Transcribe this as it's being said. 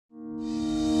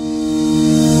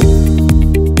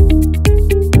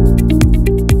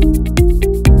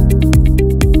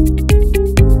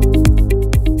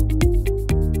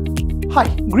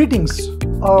Greetings,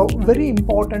 a very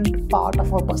important part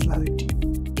of our personality.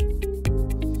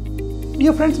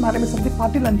 Dear friends, my name is Sandeep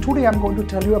Patil and today I'm going to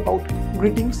tell you about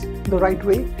greetings the right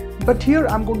way. But here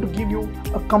I'm going to give you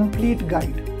a complete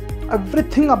guide.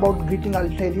 Everything about greeting I'll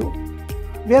tell you.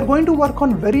 We are going to work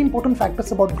on very important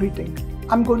factors about greeting.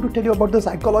 I'm going to tell you about the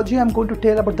psychology, I'm going to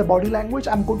tell about the body language,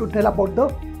 I'm going to tell about the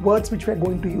words which we are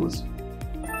going to use.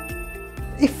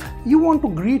 If you want to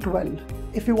greet well,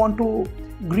 if you want to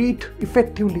greet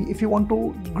effectively, if you want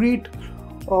to greet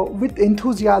with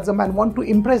enthusiasm and want to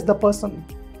impress the person,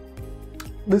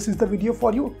 this is the video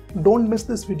for you. Don't miss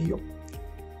this video.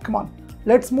 Come on,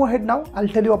 let's move ahead now. I'll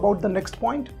tell you about the next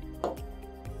point.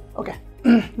 Okay,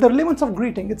 the relevance of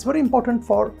greeting. It's very important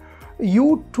for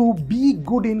you to be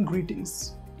good in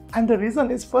greetings. And the reason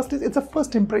is, first is it's a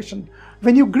first impression.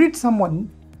 When you greet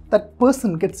someone, that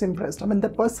person gets impressed. I mean, the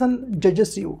person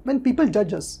judges you. When people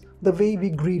judge us, the way we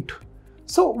greet.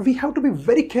 So we have to be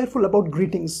very careful about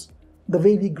greetings, the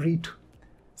way we greet.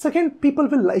 Second, people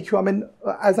will like you. I mean,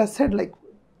 as I said, like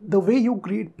the way you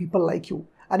greet, people like you.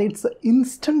 And it's an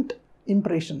instant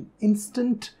impression,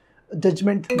 instant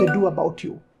judgment they do about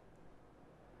you.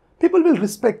 People will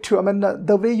respect you. I mean,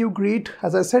 the way you greet,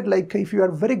 as I said, like if you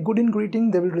are very good in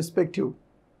greeting, they will respect you.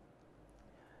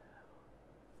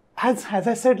 As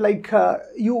I said, like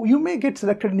you may get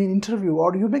selected in an interview,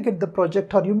 or you may get the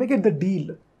project, or you may get the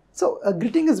deal. So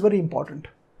greeting is very important.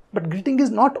 But greeting is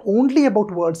not only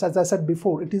about words, as I said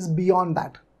before, it is beyond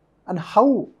that. And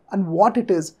how and what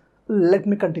it is, let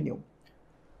me continue.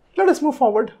 Let us move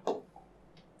forward.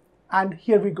 And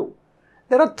here we go.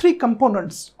 There are three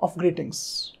components of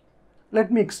greetings.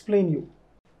 Let me explain you.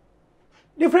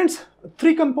 Dear friends,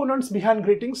 three components behind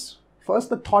greetings. First,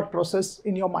 the thought process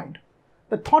in your mind.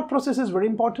 The thought process is very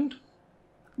important.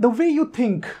 The way you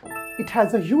think, it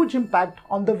has a huge impact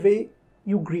on the way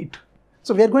you greet.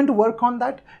 So we are going to work on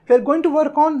that. We are going to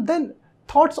work on then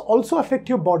thoughts also affect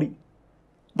your body.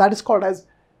 That is called as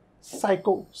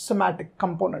psychosomatic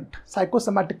component,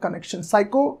 psychosomatic connection.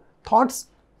 Psycho, thoughts,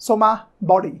 soma,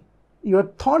 body. Your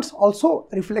thoughts also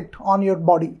reflect on your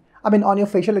body. I mean, on your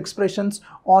facial expressions,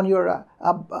 on your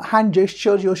hand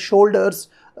gestures, your shoulders,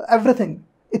 everything.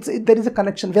 There is a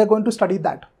connection. We are going to study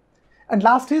that. And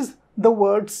last is the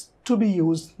words to be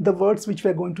used, the words which we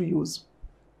are going to use.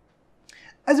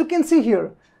 As you can see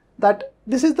here, that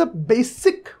this is the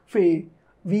basic way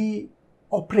we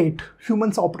operate,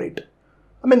 humans operate.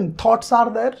 I mean, thoughts are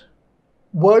there,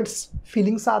 words,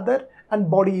 feelings are there, and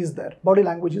body is there, body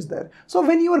language is there. So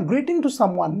when you are greeting to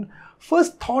someone,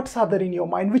 first thoughts are there in your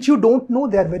mind, which you don't know.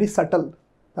 They are very subtle.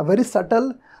 They are very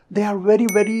subtle. They are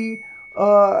very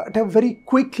at a very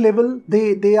quick level.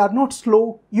 They are not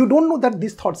slow. You don't know that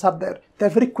these thoughts are there. They are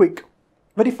very quick,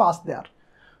 very fast they are.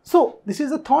 So this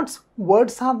is the thoughts,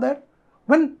 words are there.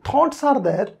 When thoughts are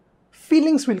there,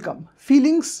 feelings will come.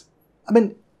 Feelings, I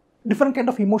mean, different kind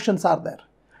of emotions are there,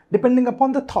 depending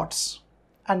upon the thoughts.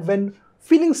 And when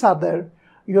feelings are there,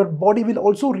 your body will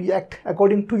also react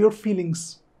according to your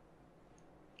feelings.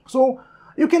 So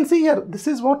you can see here, this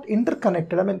is what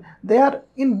interconnected. I mean, they are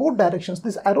in both directions.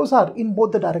 These arrows are in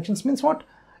both the directions. Means what?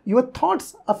 Your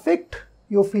thoughts affect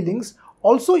your feelings.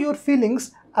 Also, your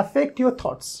feelings affect your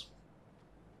thoughts.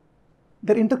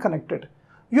 They're interconnected.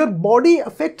 Your body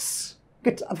gets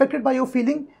affected by your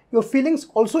feeling. Your feelings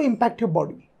also impact your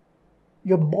body.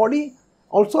 Your body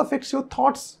also affects your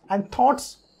thoughts, and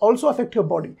thoughts also affect your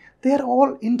body. They are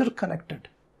all interconnected.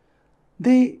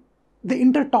 They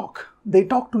intertalk. They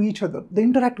talk to each other. They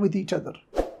interact with each other.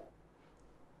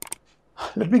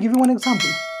 Let me give you one example.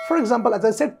 For example, as I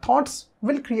said, thoughts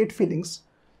will create feelings.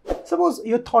 Suppose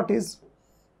your thought is,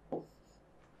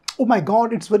 oh my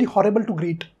God, it's very horrible to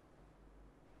greet.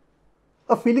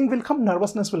 A feeling will come,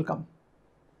 nervousness will come.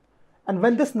 And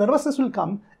when this nervousness will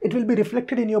come, it will be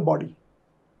reflected in your body.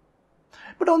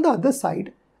 But on the other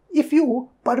side, if you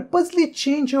purposely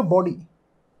change your body,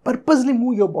 purposely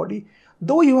move your body,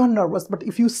 though you are nervous, but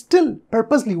if you still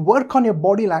purposely work on your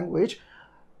body language,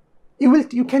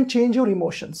 you can change your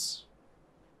emotions.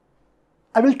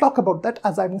 I will talk about that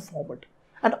as I move forward.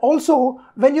 And also,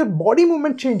 when your body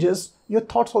movement changes, your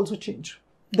thoughts also change.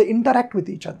 They interact with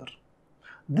each other.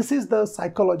 This is the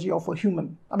psychology of a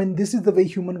human. I mean, this is the way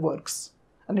human works.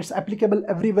 And it's applicable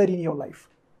everywhere in your life.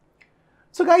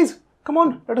 So guys, come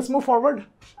on, let us move forward.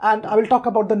 And I will talk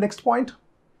about the next point.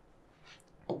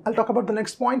 I'll talk about the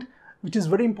next point, which is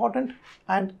very important.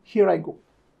 And here I go.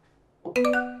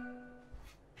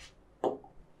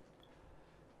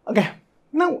 Okay,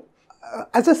 now,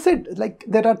 as I said, like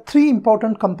there are three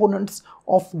important components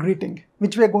of greeting,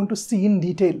 which we are going to see in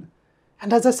detail.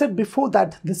 And as I said before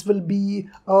that this will be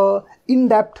a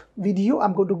in-depth video.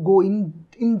 I'm going to go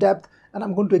in depth and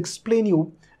I'm going to explain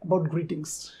you about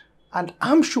greetings. And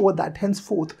I'm sure that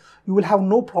henceforth you will have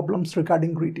no problems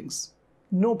regarding greetings.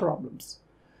 No problems.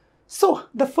 So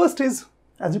the first is,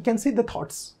 as you can see, the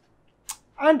thoughts.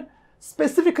 And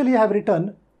specifically I have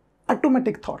written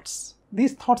automatic thoughts.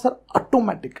 These thoughts are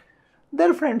automatic.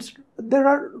 Dear friends, there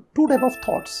are two types of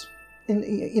thoughts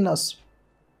in us.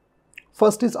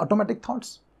 First is automatic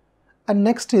thoughts, and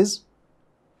next is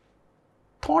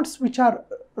thoughts which are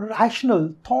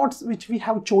rational, thoughts which we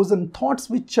have chosen, thoughts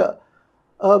which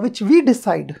we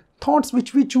decide, thoughts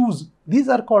which we choose. These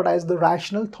are called as the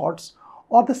rational thoughts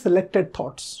or the selected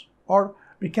thoughts, or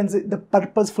we can say the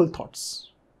purposeful thoughts.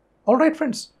 All right,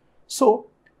 friends. So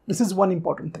this is one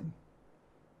important thing.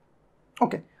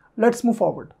 Okay, let's move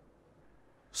forward.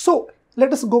 So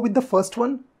let us go with the first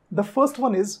one. The first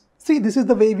one is, see, this is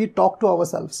the way we talk to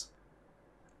ourselves.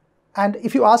 And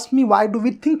if you ask me why do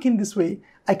we think in this way,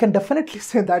 I can definitely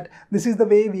say that this is the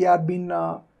way we are been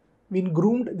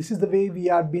groomed. This is the way we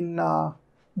are been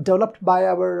developed by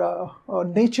our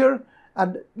nature.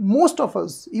 And most of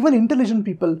us, even intelligent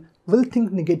people, will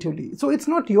think negatively. So it's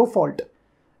not your fault.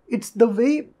 It's the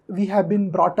way we have been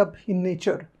brought up in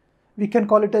nature. We can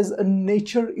call it as a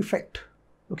nature effect.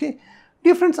 Okay.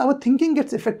 Dear friends, our thinking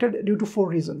gets affected due to 4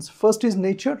 reasons. First is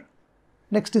nature,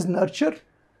 next is nurture,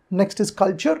 next is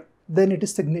culture, then it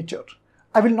is signature.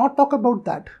 I will not talk about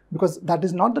that because that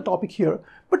is not the topic here,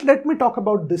 but let me talk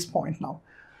about this point now.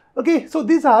 Okay, so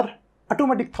these are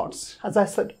automatic thoughts. As I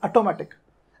said, automatic.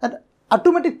 And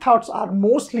automatic thoughts are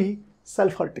mostly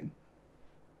self-hurting.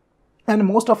 And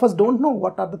most of us don't know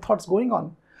what are the thoughts going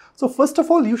on. So first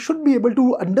of all, you should be able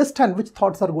to understand which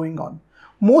thoughts are going on.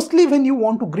 Mostly when you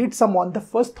want to greet someone, the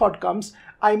first thought comes,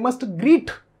 I must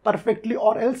greet perfectly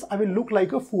or else I will look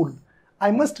like a fool. I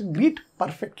must greet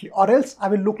perfectly or else I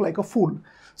will look like a fool.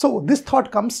 So this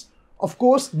thought comes, of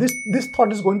course, this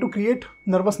thought is going to create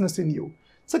nervousness in you.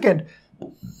 Second,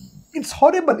 it's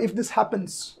horrible if this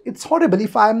happens. It's horrible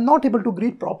if I am not able to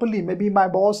greet properly. Maybe my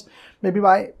boss, maybe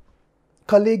my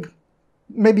colleague,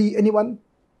 maybe anyone,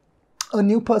 a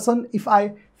new person. If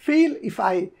I fail, if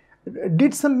I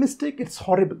did some mistake, it's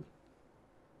horrible.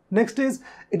 Next is,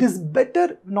 it is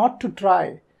better not to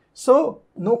try. So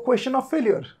no question of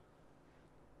failure.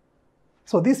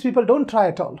 So these people don't try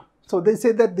at all. So they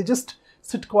say that they just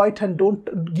sit quiet and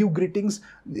don't give greetings.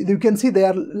 You can see they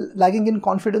are lagging in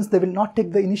confidence. They will not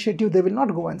take the initiative. They will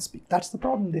not go and speak. That's the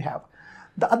problem they have.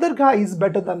 The other guy is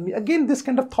better than me. Again, this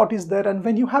kind of thought is there. And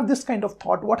when you have this kind of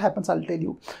thought, what happens? I'll tell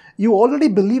you. You already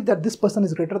believe that this person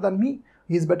is greater than me.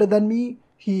 He is better than me.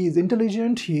 He is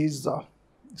intelligent. He is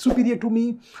superior to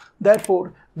me.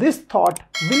 Therefore, this thought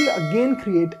will again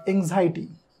create anxiety.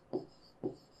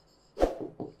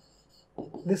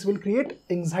 This will create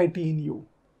anxiety in you.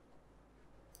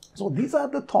 So these are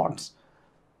the thoughts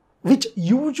which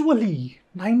usually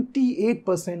 98%,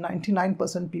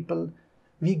 99% people,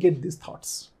 we get these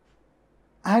thoughts.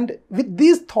 And with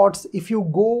these thoughts, if you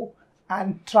go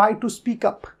and try to speak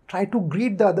up, try to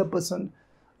greet the other person,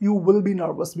 you will be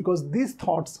nervous because these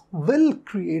thoughts will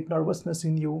create nervousness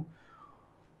in you.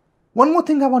 One more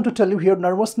thing I want to tell you here,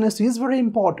 nervousness is very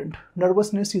important.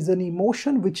 Nervousness is an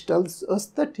emotion which tells us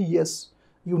that yes,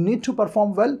 you need to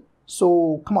perform well.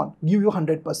 So come on, give you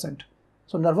 100%.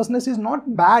 So nervousness is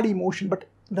not bad emotion, but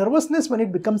nervousness, when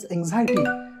it becomes anxiety,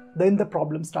 then the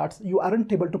problem starts. You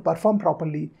aren't able to perform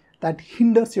properly. That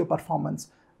hinders your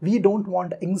performance. We don't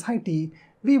want anxiety.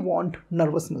 We want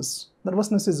nervousness.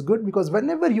 Nervousness is good because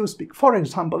whenever you speak, for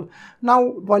example, now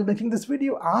while making this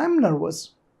video, I'm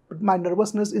nervous, but my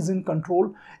nervousness is in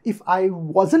control. If I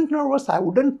wasn't nervous, I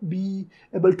wouldn't be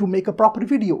able to make a proper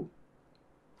video.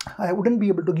 I wouldn't be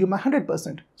able to give my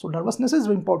 100%. So nervousness is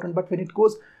very important, but when it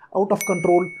goes out of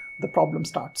control, the problem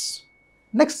starts.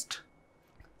 Next.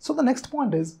 So the next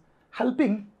point is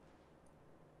helping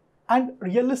and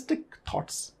realistic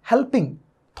thoughts. Helping.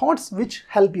 Thoughts which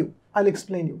help you. I'll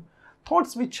explain you.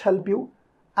 Thoughts which help you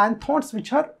and thoughts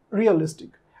which are realistic.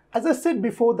 As I said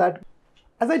before that,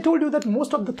 as I told you that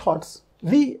most of the thoughts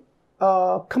we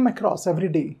come across every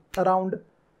day, around,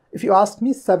 if you ask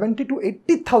me, 70 to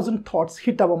 80,000 thoughts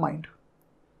hit our mind.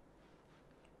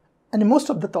 And most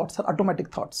of the thoughts are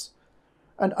automatic thoughts.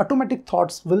 And automatic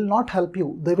thoughts will not help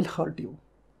you, they will hurt you.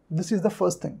 This is the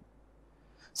first thing.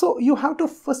 So you have to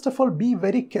first of all be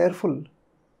very careful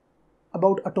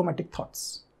about automatic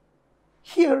thoughts.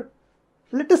 Here,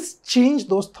 let us change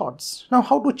those thoughts. Now,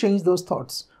 how to change those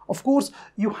thoughts? Of course,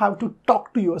 you have to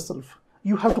talk to yourself.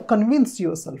 You have to convince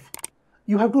yourself.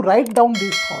 You have to write down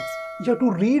these thoughts. You have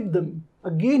to read them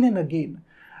again and again.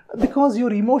 Because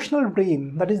your emotional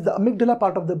brain, that is the amygdala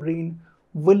part of the brain,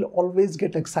 will always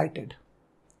get excited.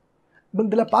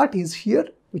 Amygdala part is here,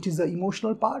 which is the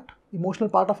emotional part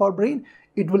of our brain.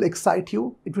 It will excite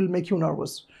you, it will make you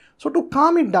nervous. So to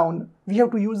calm it down, we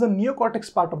have to use the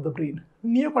neocortex part of the brain.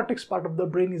 Neocortex part of the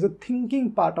brain is a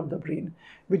thinking part of the brain,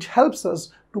 which helps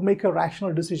us to make a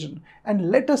rational decision.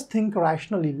 And let us think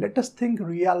rationally, let us think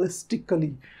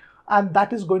realistically. And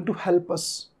that is going to help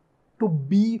us to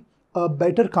be a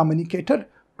better communicator,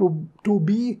 to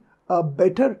be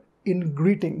better in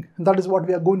greeting. That is what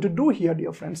we are going to do here,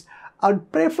 dear friends.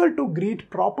 I'd prefer to greet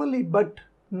properly, but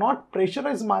not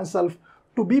pressurize myself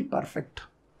to be perfect.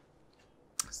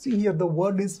 See here, the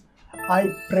word is I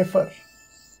prefer.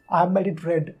 I have made it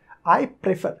red. I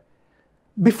prefer.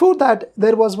 Before that,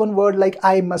 there was one word like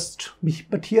I must be,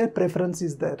 but here preference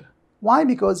is there. Why?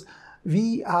 Because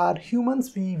we are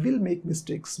humans, we will make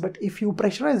mistakes. But if you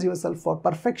pressurize yourself for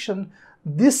perfection,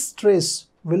 this stress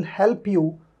will help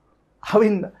you. I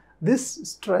mean, this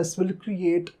stress will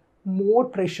create more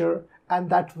pressure, and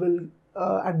that will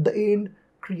at the end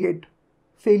create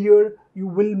failure. You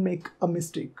will make a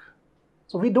mistake.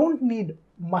 So we don't need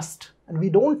must, and we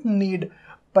don't need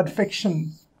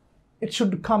perfection. It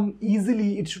should come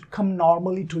easily, it should come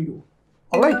normally to you.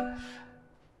 Alright?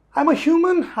 I'm a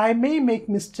human, I may make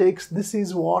mistakes. This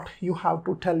is what you have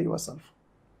to tell yourself.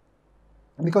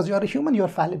 Because you are a human, you are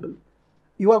fallible.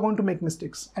 You are going to make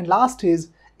mistakes. And last is,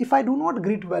 if I do not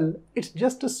greet well, it's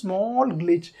just a small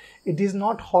glitch. It is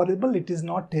not horrible, it is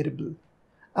not terrible.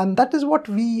 And that is what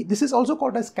this is also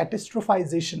called as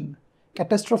catastrophization.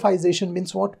 Catastrophization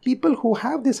means what? People who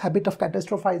have this habit of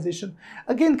catastrophization.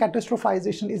 Again,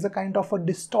 catastrophization is a kind of a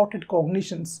distorted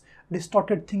cognitions,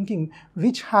 distorted thinking,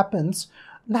 which happens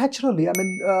naturally. I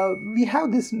mean, we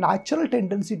have this natural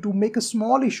tendency to make a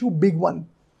small issue big one.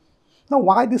 Now,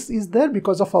 why this is there?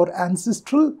 Because of our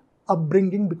ancestral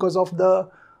upbringing, because of the,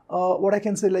 what I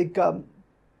can say, like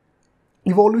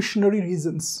evolutionary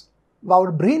reasons.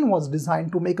 Our brain was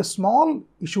designed to make a small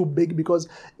issue big, because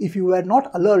if you were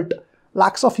not alert,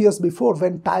 lakhs of years before,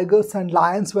 when tigers and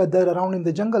lions were there around in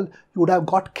the jungle, you would have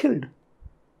got killed.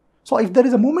 So if there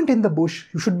is a movement in the bush,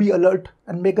 you should be alert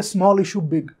and make a small issue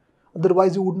big.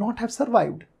 Otherwise, you would not have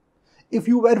survived. If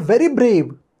you were very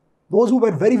brave, those who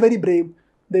were very, very brave,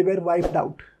 they were wiped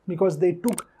out because they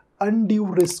took undue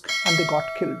risk and they got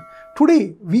killed.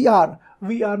 Today, we are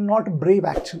not brave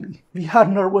actually. We are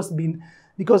nervous beings,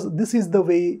 because this is the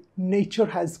way nature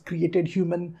has created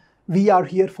human. We are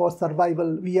here for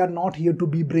survival. We are not here to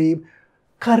be brave.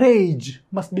 Courage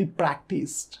must be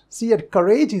practiced. See,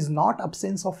 courage is not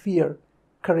absence of fear.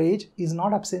 Courage is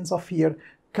not absence of fear.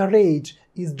 Courage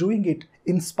is doing it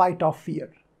in spite of fear.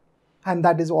 And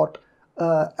that is what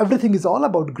everything is all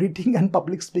about. Greeting and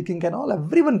public speaking and all.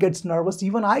 Everyone gets nervous.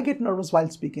 Even I get nervous while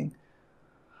speaking.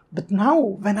 But now,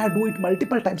 when I do it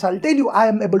multiple times, I'll tell you I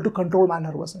am able to control my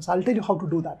nervousness. I'll tell you how to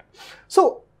do that.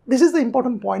 So, this is the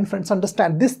important point, friends.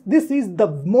 Understand. This is the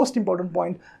most important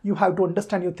point. You have to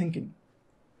understand your thinking.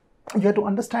 You have to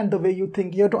understand the way you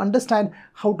think. You have to understand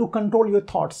how to control your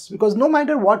thoughts. Because no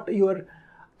matter what your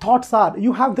thoughts are,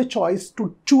 you have the choice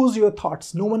to choose your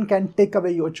thoughts. No one can take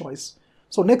away your choice.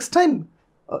 So next time,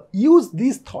 use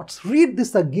these thoughts. Read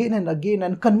this again and again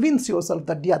and convince yourself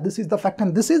that, yeah, this is the fact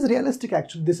and this is realistic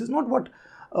actually. This is not what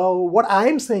I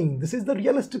am saying. This is the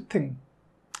realistic thing.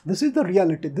 This is the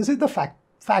reality. This is the fact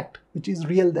which is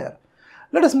real there.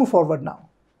 Let us move forward now.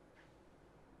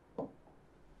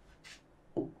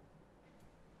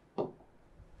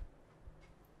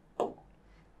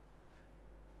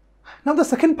 Now the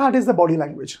second part is the body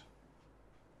language.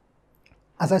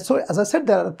 As I said,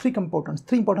 there are three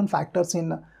important factors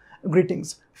in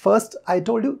greetings. First, I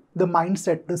told you the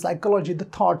mindset, the psychology, the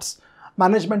thoughts,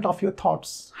 management of your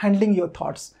thoughts, handling your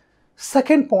thoughts.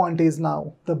 Second point is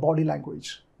now the body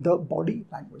language. The body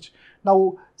language.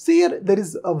 Now, see here, there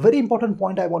is a very important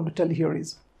point I want to tell here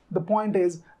is, the point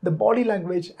is the body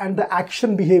language and the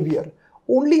action behavior.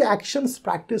 Only actions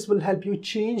practice will help you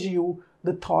change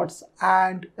the thoughts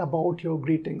and about your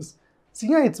greetings. See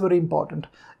here, it's very important.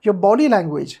 Your body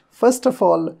language. First of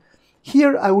all,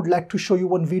 here I would like to show you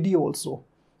one video also.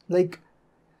 Like,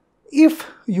 if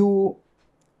your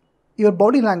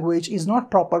body language is not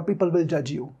proper, people will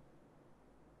judge you.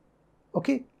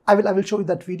 Okay, I will show you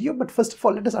that video, but first of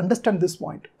all, let us understand this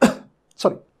point.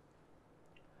 Sorry.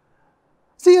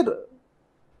 See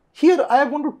here I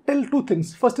want to tell two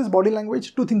things. First is body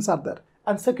language, two things are there.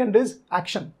 And second is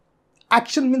action.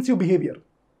 Action means your behavior.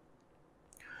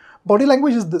 Body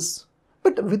language is this.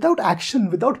 But without action,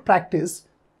 without practice,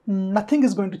 nothing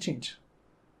is going to change.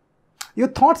 Your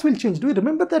thoughts will change. Do you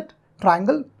remember that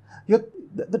triangle?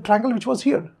 The triangle which was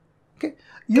here. Okay,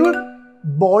 your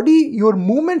body, your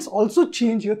movements also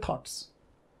change your thoughts.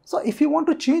 So if you want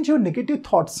to change your negative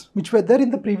thoughts, which were there in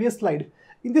the previous slide,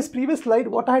 in this previous slide,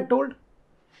 what I had told,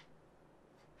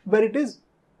 where it is,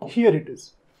 here it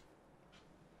is.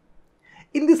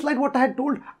 In this slide, what I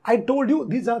told you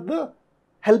these are the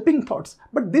helping thoughts,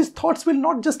 but these thoughts will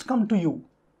not just come to you.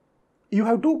 You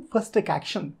have to first take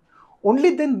action.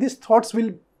 Only then these thoughts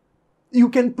will, you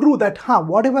can prove that,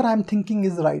 whatever I'm thinking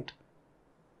is right.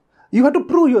 You have to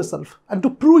prove yourself, and to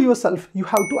prove yourself, you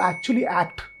have to actually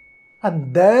act.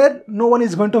 And there, no one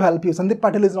is going to help you. Sandeep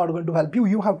Patil is not going to help you.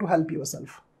 You have to help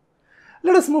yourself.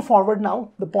 Let us move forward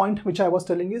now. The point which I was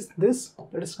telling is this.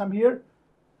 Let us come here.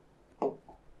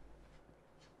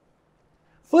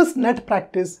 First net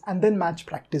practice and then match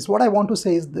practice. What I want to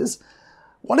say is this.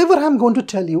 Whatever I'm going to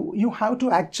tell you, you have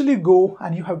to actually go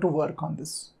and you have to work on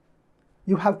this.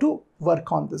 You have to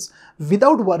work on this.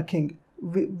 Without working,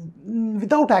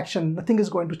 without action, nothing is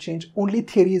going to change. Only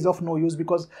theory is of no use,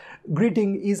 because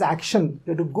greeting is action.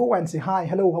 You have to go and say, hi,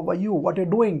 hello, how are you? What are you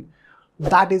doing?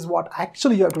 That is what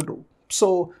actually you have to do.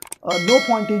 So no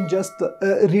point in just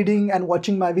reading and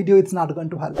watching my video. It's not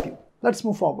going to help you. Let's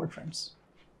move forward, friends.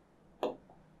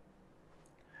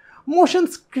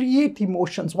 Motions create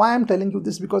emotions. Why I'm telling you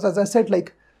this? Because as I said,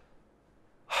 like,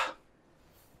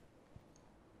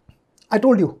 I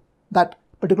told you that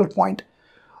particular point,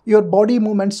 your body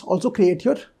movements also create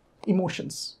your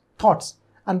emotions, thoughts,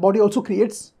 and body also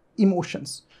creates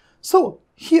emotions. So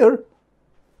here,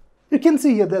 you can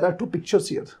see here, there are two pictures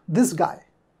here. This guy,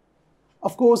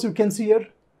 of course, you can see here,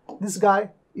 this guy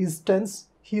is tense,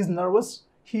 he is nervous,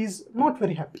 he is not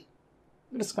very happy.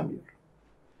 Let's come here.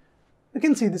 You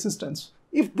can see this is tense.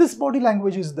 If this body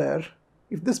language is there,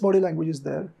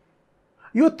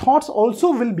 your thoughts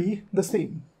also will be the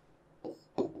same.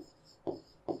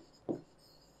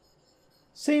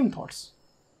 Same thoughts.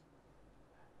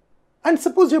 And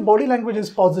suppose your body language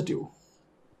is positive.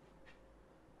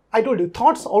 I told you,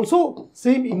 thoughts also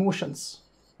same emotions.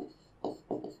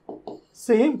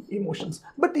 Same emotions.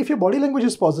 But if your body language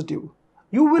is positive,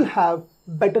 you will have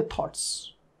better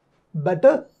thoughts.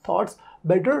 Better thoughts,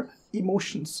 better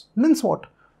emotions. Means what?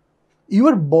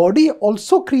 Your body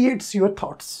also creates your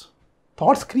thoughts.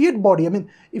 Thoughts create body. I mean,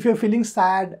 if you're feeling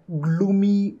sad,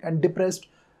 gloomy, and depressed,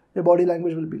 your body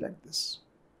language will be like this.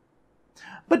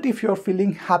 But if you're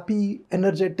feeling happy,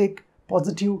 energetic,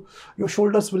 positive, your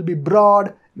shoulders will be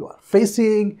broad, you are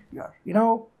facing,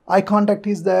 eye contact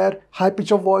is there, high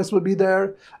pitch of voice will be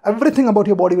there, everything about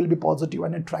your body will be positive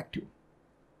and attractive.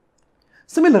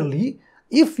 Similarly,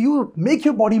 if you make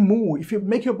your body move, if you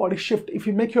make your body shift, if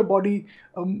you make your body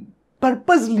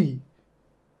purposely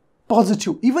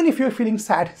positive, even if you're feeling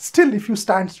sad, still if you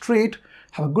stand straight,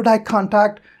 have a good eye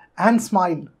contact and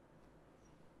smile,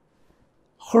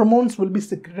 hormones will be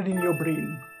secreted in your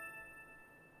brain,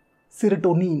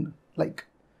 serotonin,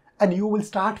 and you will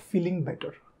start feeling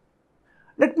better.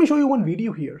 Let me show you one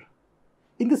video here.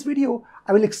 In this video,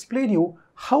 I will explain you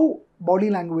how body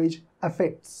language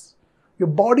affects. Your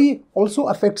body also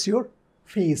affects your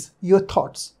face, your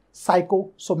thoughts,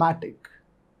 psychosomatic.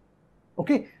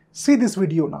 Okay, see this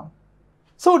video now.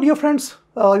 So dear friends,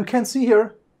 you can see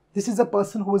here, this is a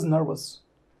person who is nervous.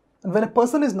 And when a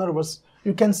person is nervous,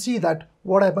 you can see that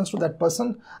what happens to that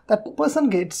person. That person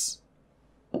gets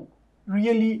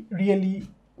really,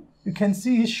 you can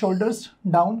see his shoulders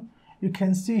down, you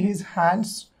can see his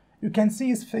hands, you can see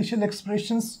his facial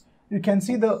expressions, you can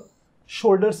see the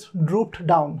shoulders drooped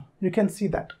down. You can see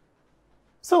that.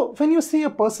 So when you see a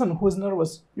person who is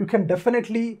nervous, you can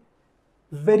definitely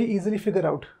very easily figure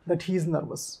out that he is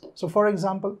nervous. So for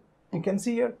example, you can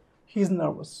see here, he is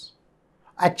nervous.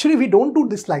 Actually, we don't do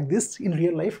this like this in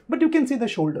real life, but you can see the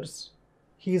shoulders.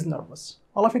 He is nervous.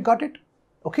 All of you got it?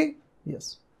 Okay?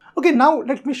 Yes. Okay, now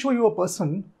let me show you a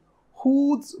person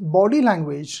whose body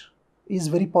language is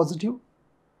very positive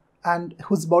and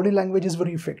whose body language is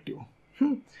very effective.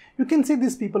 You can see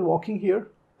these people walking here.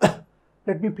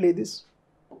 Let me play this.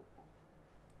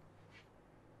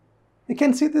 You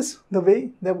can see this, the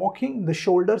way they're walking, the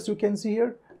shoulders you can see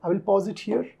here. I will pause it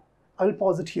here. I will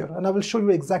pause it here and I will show you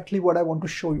exactly what I want to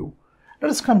show you. Let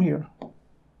us come here.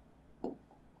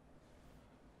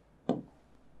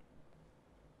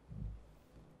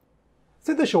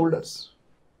 See the shoulders,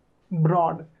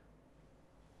 broad.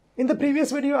 In the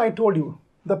previous video, I told you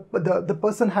the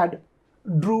person had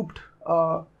drooped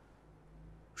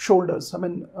shoulders. I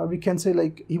mean, we can say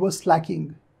like he was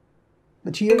slacking.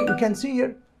 But here you can see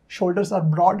here, shoulders are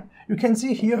broad. You can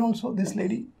see here also this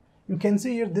lady. You can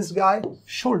see here this guy,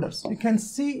 shoulders. You can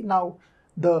see now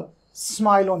the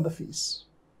smile on the face.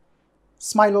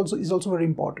 Smile also is also very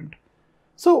important.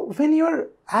 So when you're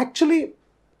actually,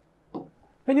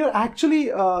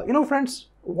 friends,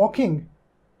 walking,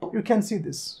 you can see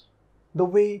this, the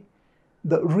way,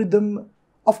 the rhythm.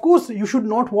 Of course, you should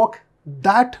not walk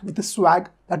that with the swag.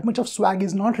 That much of swag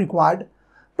is not required,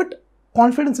 but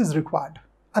confidence is required.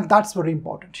 And that's very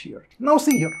important here. Now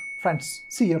see here, friends,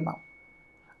 see here now.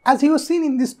 As you have seen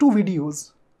in these two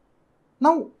videos,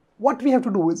 now what we have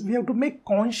to do is we have to make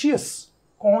conscious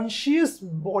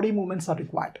body movements are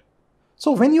required.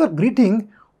 So when you are greeting,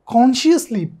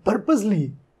 consciously,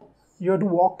 purposely, you have to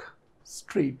walk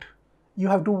straight. You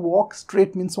have to walk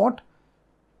straight means what?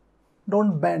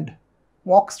 Don't bend.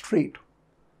 Walk straight.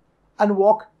 And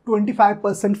walk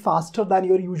 25% faster than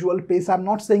your usual pace. I'm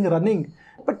not saying running,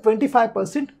 but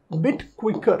 25% bit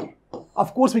quicker.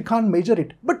 Of course, we can't measure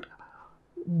it, but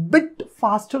bit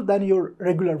faster than your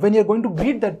regular. When you're going to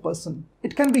greet that person,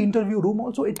 it can be interview room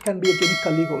also, it can be any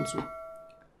colleague also.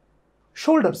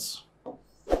 Shoulders.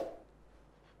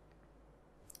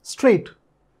 Straight.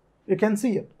 You can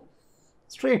see it.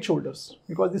 Straight shoulders,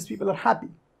 because these people are happy.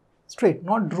 Straight,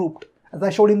 not drooped, as I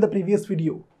showed in the previous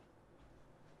video.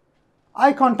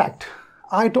 Eye contact,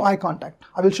 eye to eye contact.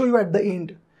 I will show you at the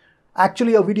end.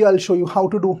 Actually, a video I'll show you how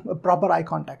to do a proper eye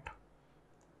contact.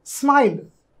 Smile.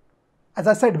 As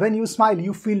I said, when you smile,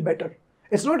 you feel better.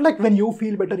 It's not like when you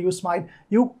feel better, you smile.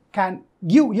 You can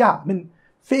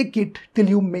fake it till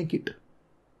you make it.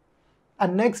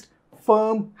 And next,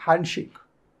 firm handshake.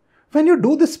 When you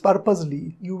do this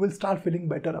purposely, you will start feeling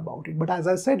better about it. But as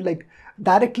I said, like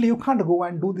directly you can't go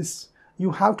and do this.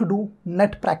 You have to do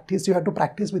net practice. You have to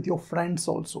practice with your friends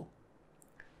also.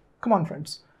 Come on,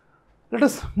 friends. Let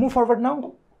us move forward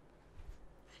now.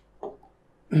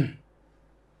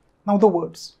 Now the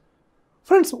words.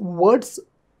 Friends, words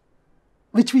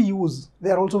which we use,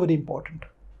 they are also very important.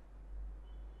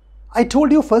 I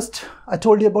told you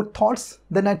about thoughts,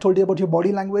 then I told you about your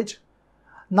body language.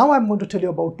 Now I'm going to tell you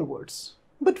about the words.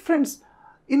 But friends,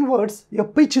 in words, your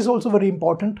pitch is also very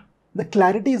important. The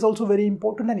clarity is also very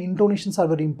important, and intonations are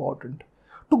very important.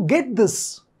 To get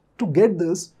this,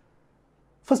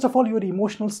 first of all, your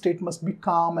emotional state must be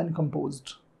calm and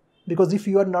composed. Because if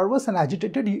you are nervous and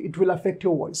agitated, it will affect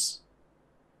your voice.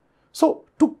 So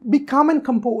to be calm and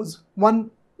composed, one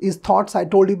is thoughts, I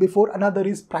told you before. Another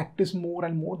is practice more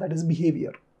and more, that is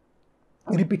behavior.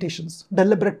 Repetitions,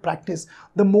 deliberate practice.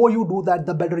 The more you do that,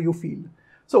 the better you feel.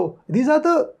 So these are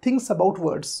the things about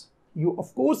words.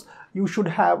 Of course, you should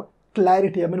have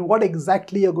clarity. What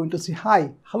exactly you're going to say.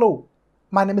 Hi, hello,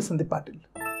 my name is Sandeep Patil.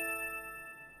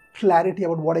 Clarity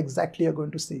about what exactly you're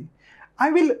going to say.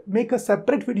 I will make a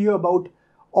separate video about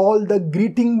all the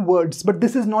greeting words, but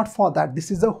this is not for that. This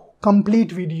is a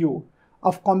complete video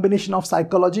of combination of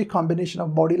psychology, combination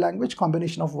of body language,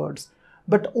 combination of words.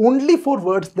 But only for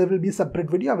words, there will be a separate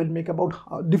video I will make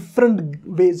about different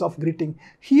ways of greeting.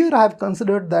 Here I have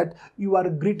considered that you are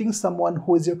greeting someone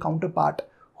who is your counterpart,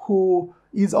 who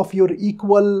is of your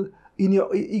equal, in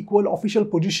your equal official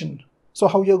position. So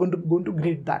how you are going to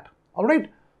greet that. All right.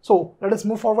 So let us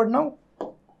move forward now.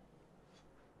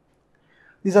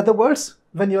 These are the words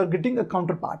when you are greeting a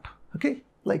counterpart. Okay,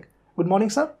 like good morning,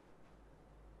 sir.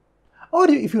 Or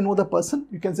if you know the person,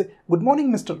 you can say good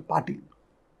morning, Mr. Patil.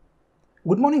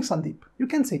 Good morning, Sandeep. You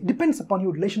can say, depends upon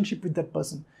your relationship with that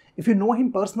person. If you know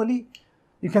him personally,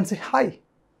 you can say hi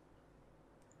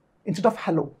instead of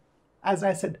hello. As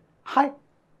I said, hi,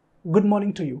 good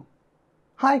morning to you.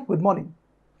 Hi, good morning.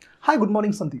 Hi, good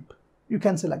morning, Sandeep. You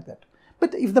can say like that.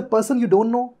 But if the person you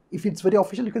don't know, if it's very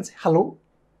official, you can say hello.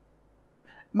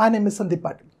 My name is Sandeep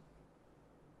Patil.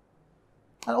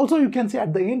 And also you can say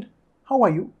at the end, how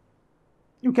are you?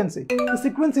 You can say, the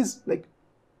sequence is like,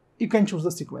 you can choose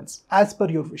the sequence as per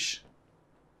your wish.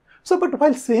 So, but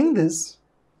while saying this,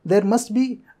 there must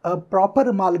be a proper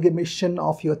amalgamation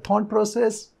of your thought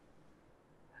process,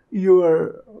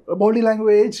 your body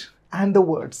language, and the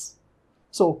words.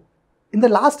 So, in the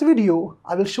last video,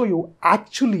 I will show you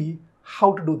actually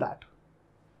how to do that.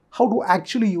 How to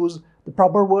actually use the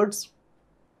proper words.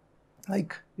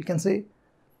 Like you can say,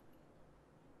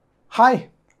 hi,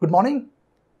 good morning.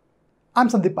 I'm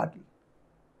Sandeep Patil.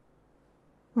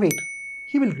 Wait,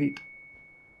 he will greet.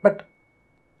 But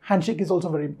handshake is also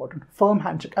very important. Firm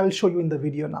handshake. I will show you in the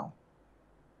video now.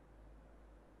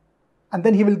 And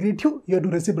then he will greet you. You have to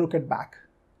reciprocate back.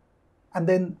 And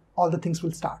then all the things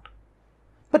will start.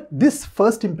 But this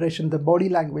first impression, the body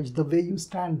language, the way you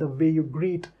stand, the way you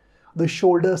greet, the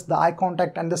shoulders, the eye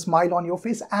contact and the smile on your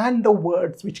face, and the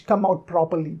words which come out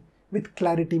properly with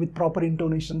clarity, with proper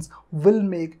intonations, will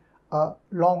make a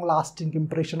long-lasting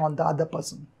impression on the other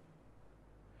person.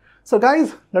 So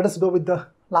guys, let us go with the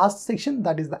last section,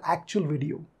 that is the actual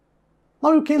video.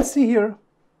 Now you can see here,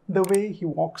 the way he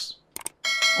walks.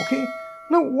 Okay.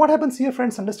 Now what happens here,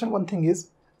 friends, understand one thing is,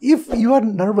 if you are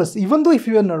nervous, even though if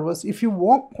you are nervous, if you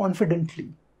walk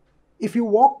confidently,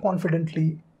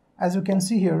 as you can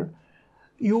see here,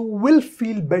 you will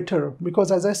feel better,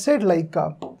 because as I said, like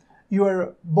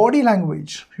your body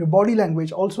language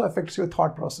also affects your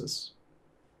thought process.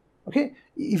 Okay,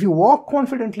 if you walk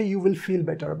confidently, you will feel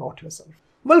better about yourself.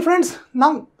 Well, friends,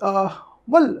 now, I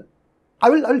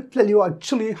will tell you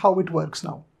actually how it works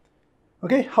now.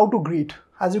 Okay, how to greet.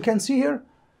 As you can see here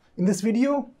in this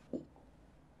video,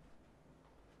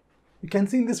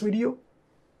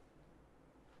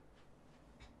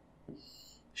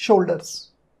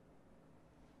 shoulders,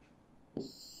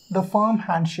 the firm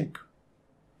handshake,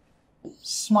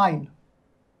 smile,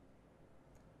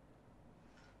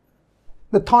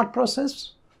 the thought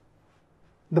process,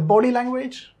 the body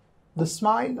language, the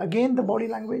smile, again the body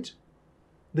language,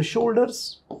 the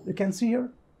shoulders, you can see here,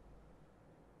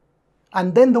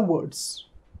 and then the words.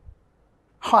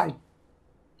 Hi,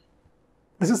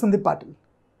 this is Sandeep Patil.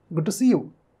 Good to see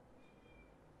you.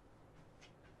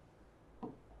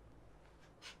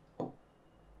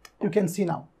 You can see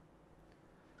now.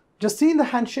 Just see in the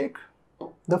handshake,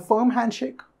 the firm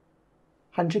handshake.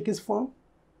 Handshake is firm.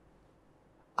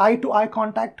 Eye to eye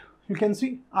contact. You can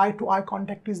see eye to eye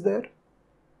contact is there.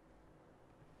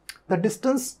 The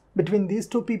distance between these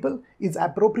two people is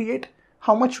appropriate.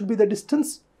 How much should be the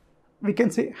distance? We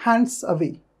can say hands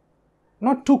away,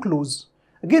 not too close.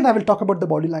 Again, I will talk about the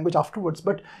body language afterwards,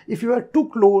 but if you are too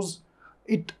close,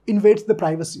 it invades the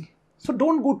privacy. So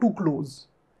don't go too close.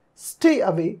 Stay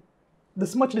away.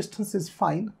 This much distance is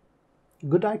fine.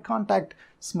 Good eye contact,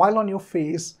 smile on your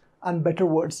face, and better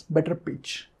words, better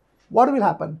pitch. What will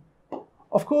happen?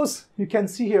 Of course, you can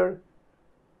see here,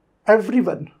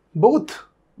 everyone, both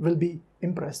will be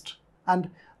impressed. And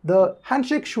the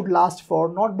handshake should last for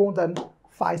not more than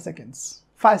 5 seconds.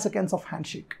 5 seconds of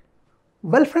handshake.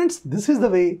 Well, friends, this is the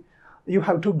way you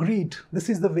have to greet. This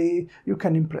is the way you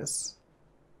can impress.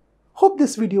 Hope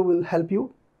this video will help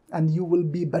you and you will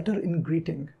be better in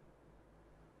greeting.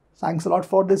 Thanks a lot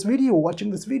for this video, watching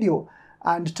this video,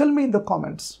 and tell me in the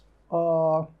comments,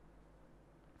 how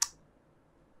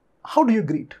do you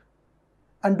greet?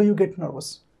 And do you get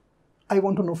nervous? I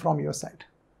want to know from your side.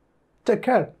 Take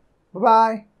care.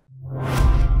 Bye-bye.